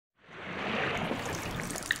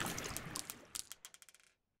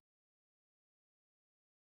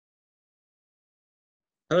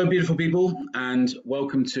Hello, beautiful people, and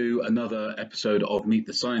welcome to another episode of Meet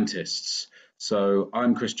the Scientists. So,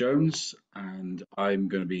 I'm Chris Jones, and I'm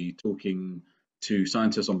going to be talking to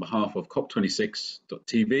scientists on behalf of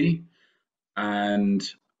COP26.tv, and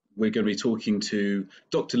we're going to be talking to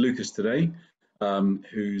Dr. Lucas today,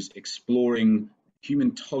 who's exploring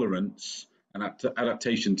human tolerance and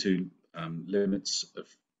adaptation to limits of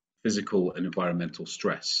physical and environmental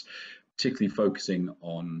stress, particularly focusing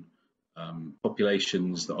on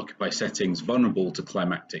populations that occupy settings vulnerable to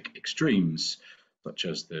climatic extremes, such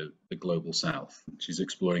as the global south. She's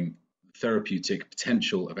exploring the therapeutic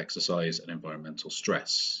potential of exercise and environmental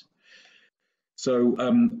stress. So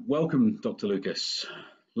welcome, Dr. Lucas.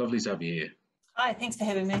 Lovely to have you here. Hi, thanks for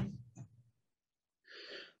having me.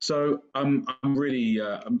 So I'm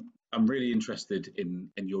really interested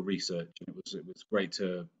in your research, and it was great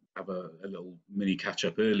to have a little mini catch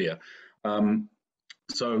up earlier.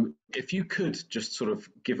 So if you could just sort of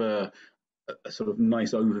give a sort of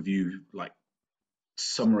nice overview, like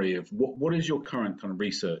summary of what is your current kind of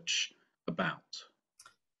research about?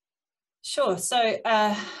 Sure. So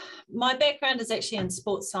my background is actually in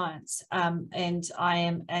sports science, and I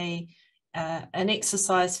am an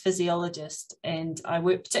exercise physiologist, and I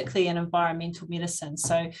work particularly in environmental medicine.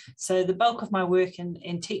 So the bulk of my work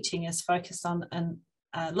and teaching is focused on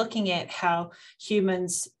looking at how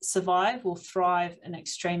humans survive or thrive in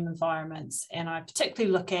extreme environments, and I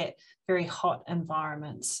particularly look at very hot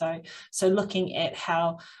environments. So looking at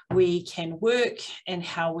how we can work and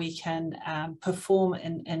how we can perform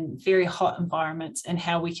in very hot environments, and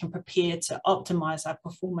how we can prepare to optimize our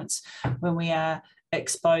performance when we are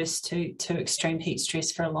exposed to extreme heat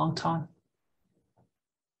stress for a long time.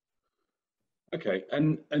 Okay,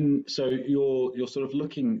 and so you're sort of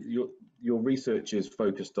looking, your research is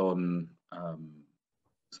focused on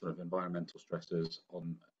sort of environmental stresses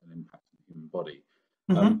on an impact on the human body.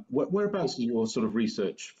 Whereabouts is your sort of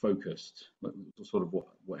research focused? Sort of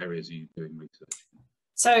what areas are you doing research?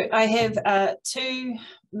 So I have two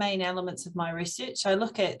main elements of my research. I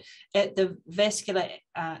look at the vascular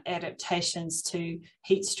adaptations to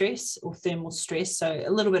heat stress or thermal stress, so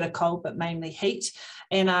a little bit of cold, but mainly heat.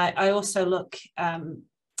 And I also look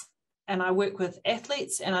and I work with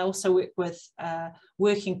athletes, and I also work with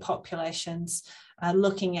working populations,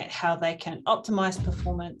 looking at how they can optimize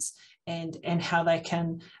performance and how they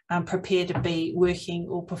can prepare to be working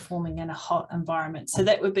or performing in a hot environment. So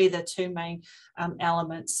that would be the two main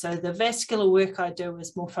elements. So the vascular work I do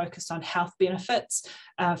is more focused on health benefits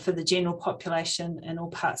for the general population in all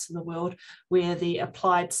parts of the world, where the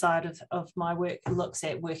applied side of my work looks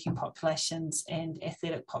at working populations and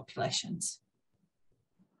athletic populations.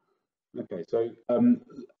 Okay, so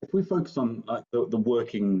if we focus on like the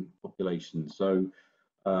working population, so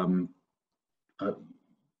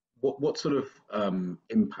what sort of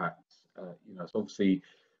impacts? So obviously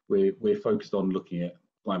we're focused on looking at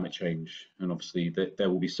climate change, and obviously there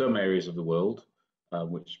will be some areas of the world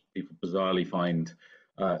which people bizarrely find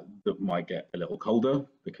that might get a little colder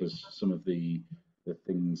because some of the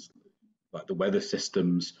things like the weather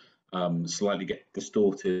systems slightly get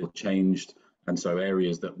distorted or changed. And so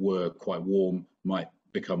areas that were quite warm might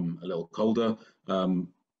become a little colder,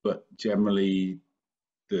 but generally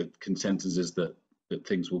the consensus is that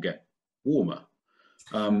things will get warmer.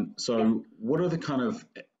 So what are the kind of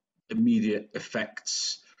immediate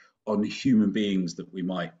effects on human beings that we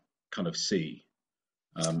might kind of see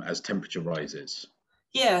as temperature rises?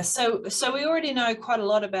 Yeah, so we already know quite a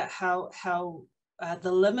lot about how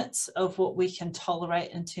the limits of what we can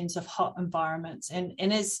tolerate in terms of hot environments, and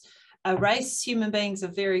as a race, human beings are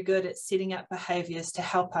very good at setting up behaviours to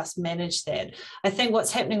help us manage that. I think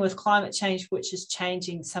what's happening with climate change, which is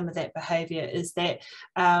changing some of that behaviour, is that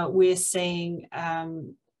we're seeing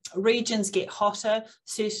regions get hotter,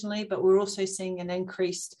 certainly, but we're also seeing an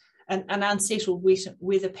unsettled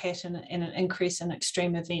weather pattern and an increase in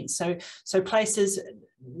extreme events. So places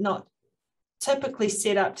not typically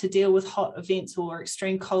set up to deal with hot events or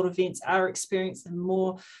extreme cold events are experiencing them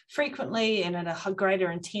more frequently and at a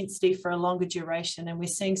greater intensity for a longer duration. And we're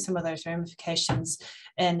seeing some of those ramifications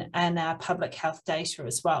in our public health data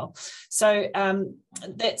as well. So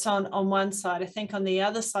that's on one side. I think on the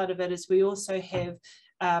other side of it is we also have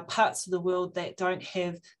parts of the world that don't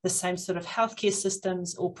have the same sort of healthcare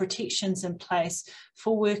systems or protections in place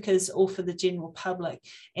for workers or for the general public,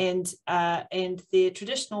 and their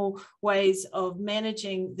traditional ways of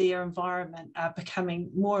managing their environment are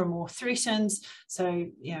becoming more and more threatened. So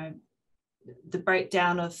the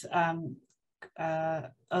breakdown of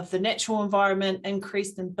the natural environment,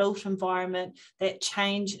 increased in built environment, that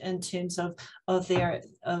change in terms of the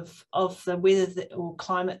weather or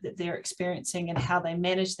climate that they're experiencing and how they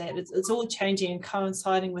manage that. It's all changing and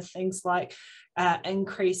coinciding with things like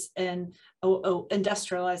increase in or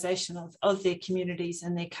industrialization of their communities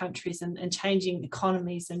and their countries, and changing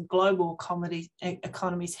economies and global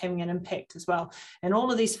economies having an impact as well. And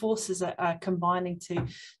all of these forces are combining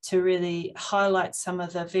to really highlight some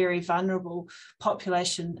of the very vulnerable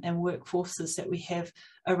population and workforces that we have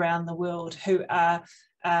around the world, who are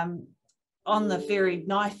on the very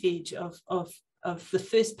knife edge of the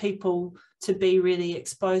first people to be really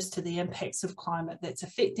exposed to the impacts of climate that's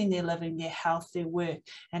affecting their living, their health, their work,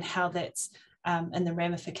 and how that's and the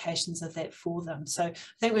ramifications of that for them. So I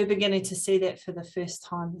think we're beginning to see that for the first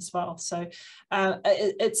time as well. So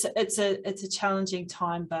it's a challenging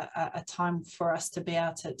time, but a time for us to be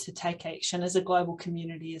able to take action as a global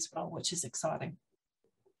community as well, which is exciting.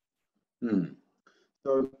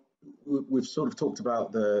 So we've sort of talked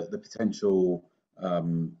about the potential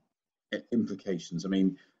implications. I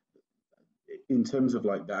mean, in terms of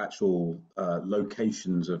like the actual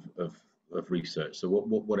locations of research, so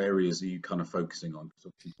what areas are you kind of focusing on?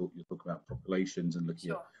 So you talk about populations and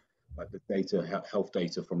looking at like the data, health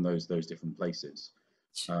data from those different places.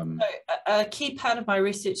 So a key part of my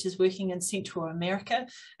research is working in Central America,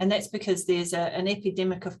 and that's because there's an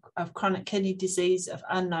epidemic of chronic kidney disease of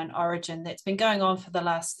unknown origin that's been going on for the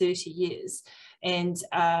last 30 years, and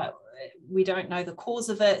we don't know the cause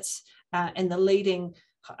of it, and the leading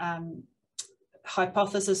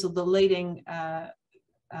hypothesis, or the leading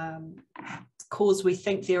cause we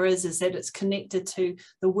think there is that it's connected to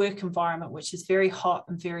the work environment, which is very hot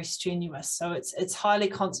and very strenuous. So it's highly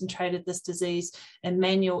concentrated, this disease, in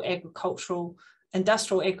manual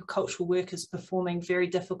industrial agricultural workers performing very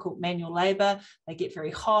difficult manual labor. They get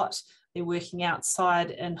very hot, they're working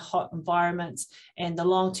outside in hot environments, and the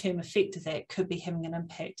long-term effect of that could be having an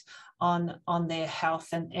impact on their health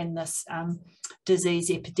and this disease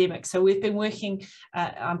epidemic. So we've been working,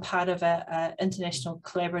 I'm part of an international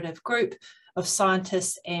collaborative group of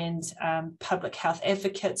scientists and public health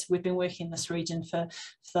advocates. We've been working in this region for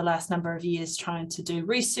the last number of years, trying to do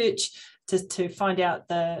research to find out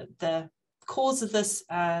the cause of this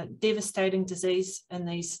devastating disease in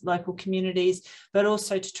these local communities, but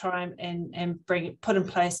also to try and put in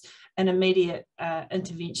place an immediate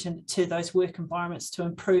intervention to those work environments to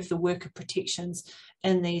improve the worker protections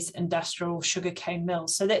in these industrial sugarcane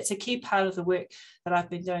mills. So that's a key part of the work that I've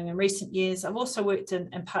been doing in recent years. I've also worked in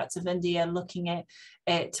parts of India looking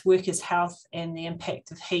at workers' health and the impact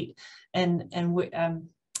of heat in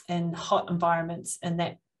hot environments in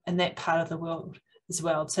that part of the world as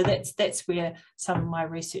well. So that's where some of my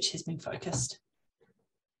research has been focused.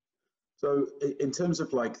 So in terms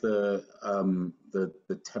of like the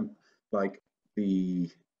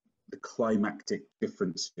climatic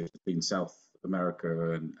differences between South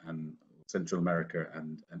America and Central America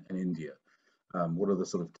and India, what are the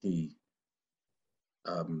sort of key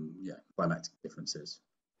climatic differences?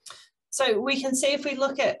 So we can see, if we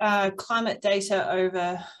look at climate data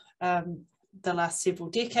over the last several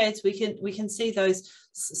decades, we can see those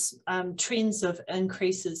trends of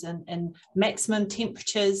increases in maximum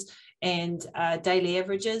temperatures and daily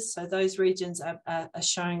averages. So those regions are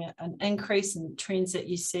showing an increase in trends that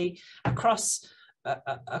you see across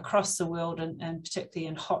the world, and particularly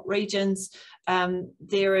in hot regions.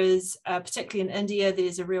 There is, particularly in India,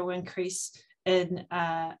 there's a real increase in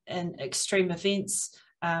extreme events.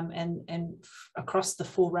 And across the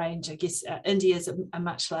full range. I guess India is a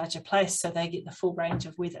much larger place, so they get the full range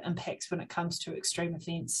of weather impacts when it comes to extreme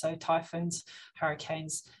events, so typhoons,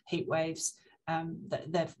 hurricanes, heat waves.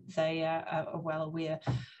 They are well aware.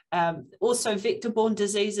 Also, vector-borne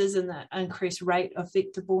diseases and the increased rate of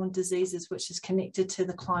vector-borne diseases, which is connected to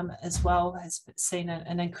the climate as well, has seen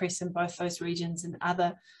an increase in both those regions and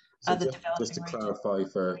other just to clarify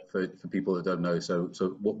for people that don't know, so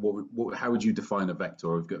how would you define a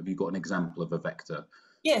vector? Have you got an example of a vector?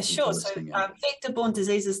 Yeah, sure. So vector-borne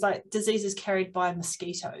diseases, like diseases carried by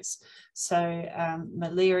mosquitoes. So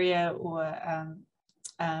malaria or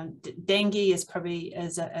dengue is probably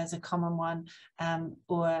as a common one,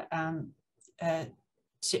 or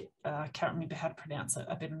I can't remember how to pronounce it.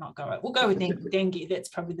 I better not go. We'll go with dengue. That's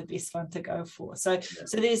probably the best one to go for. So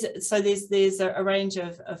there's a range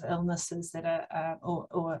of illnesses that are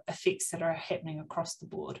or effects that are happening across the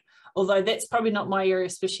board. Although that's probably not my area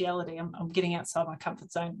of speciality. I'm getting outside my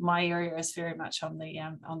comfort zone. My area is very much on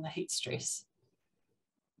the heat stress.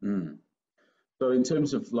 So in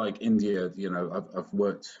terms of like India, you know, I've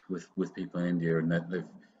worked with people in India, and they've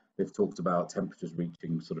they've talked about temperatures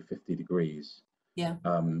reaching sort of 50 degrees. Yeah.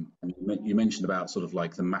 And you mentioned about sort of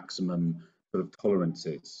like the maximum sort of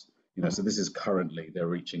tolerances. So this is currently they're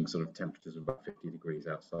reaching sort of temperatures of about 50 degrees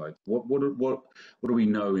outside. What do we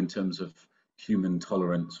know in terms of human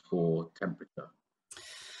tolerance for temperature?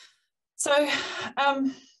 So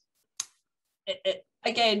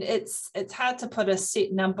again, it's hard to put a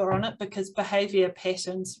set number on it because behaviour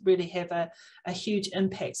patterns really have a huge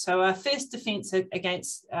impact. So our first defence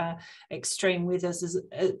against extreme weathers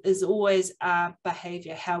is always our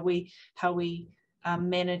behaviour, how we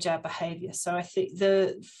manage our behaviour. So I think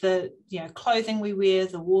the clothing we wear,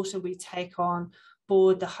 the water we take on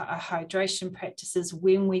board, the hydration practices,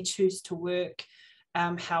 when we choose to work,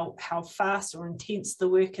 how fast or intense the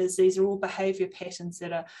work is, these are all behaviour patterns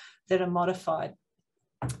that are modified.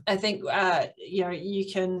 I think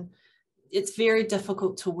it's very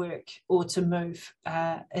difficult to work or to move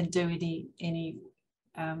and do any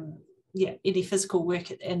physical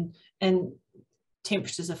work in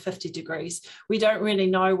temperatures of 50 degrees. We don't really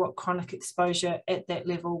know what chronic exposure at that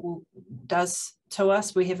level does to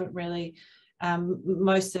us. We haven't really,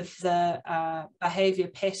 most of the behaviour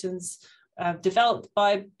patterns developed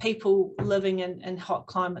by people living in hot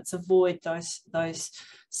climates avoid those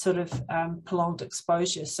sort of prolonged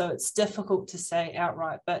exposure. So it's difficult to say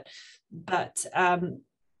outright, but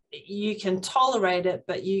you can tolerate it,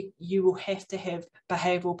 but you will have to have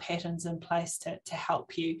behavioural patterns in place to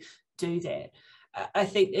help you do that. I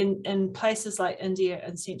think in places like India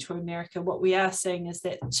and Central America, what we are seeing is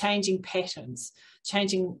that changing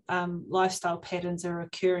lifestyle patterns are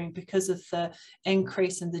occurring because of the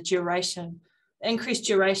increase in the increased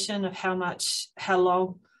duration of how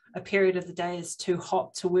long a period of the day is too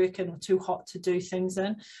hot to work in or too hot to do things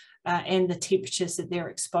in, and the temperatures that they're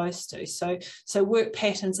exposed to. So work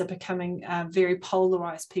patterns are becoming very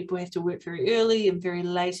polarized. People have to work very early and very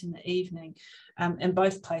late in the evening. In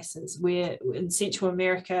both places, where in Central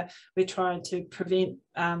America, we're trying to prevent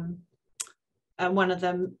one of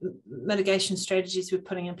the mitigation strategies we're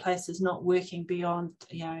putting in place is not working beyond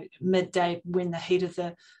midday when the heat of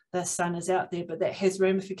the sun is out there, but that has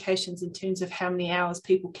ramifications in terms of how many hours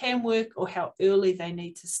people can work or how early they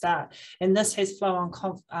need to start. And this has flow-on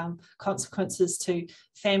consequences to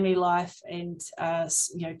family life and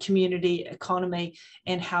community, economy,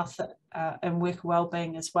 and health and work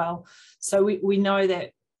well-being as well. So we know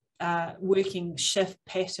that working shift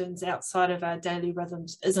patterns outside of our daily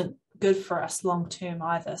rhythms isn't good for us long term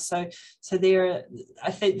either. So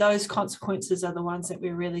I think those consequences are the ones that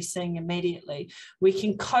we're really seeing immediately. We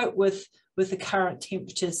can cope with the current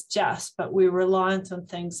temperatures but we're reliant on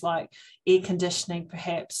things like air conditioning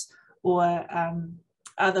perhaps, or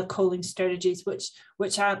other cooling strategies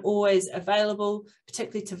which aren't always available,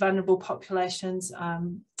 particularly to vulnerable populations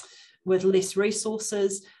with less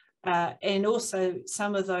resources. And also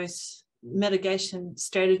some of those mitigation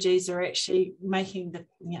strategies are actually making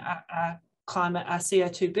our climate, our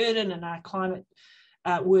CO2 burden and our climate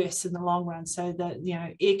worse in the long run. So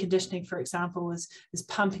the air conditioning, for example, is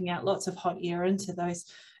pumping out lots of hot air into those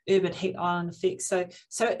urban heat island effects. So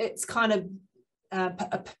it's kind of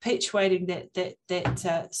perpetuating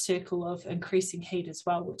that circle of increasing heat as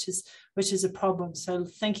well, which is a problem. So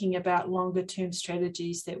thinking about longer term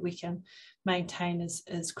strategies that we can maintain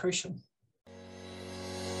is crucial.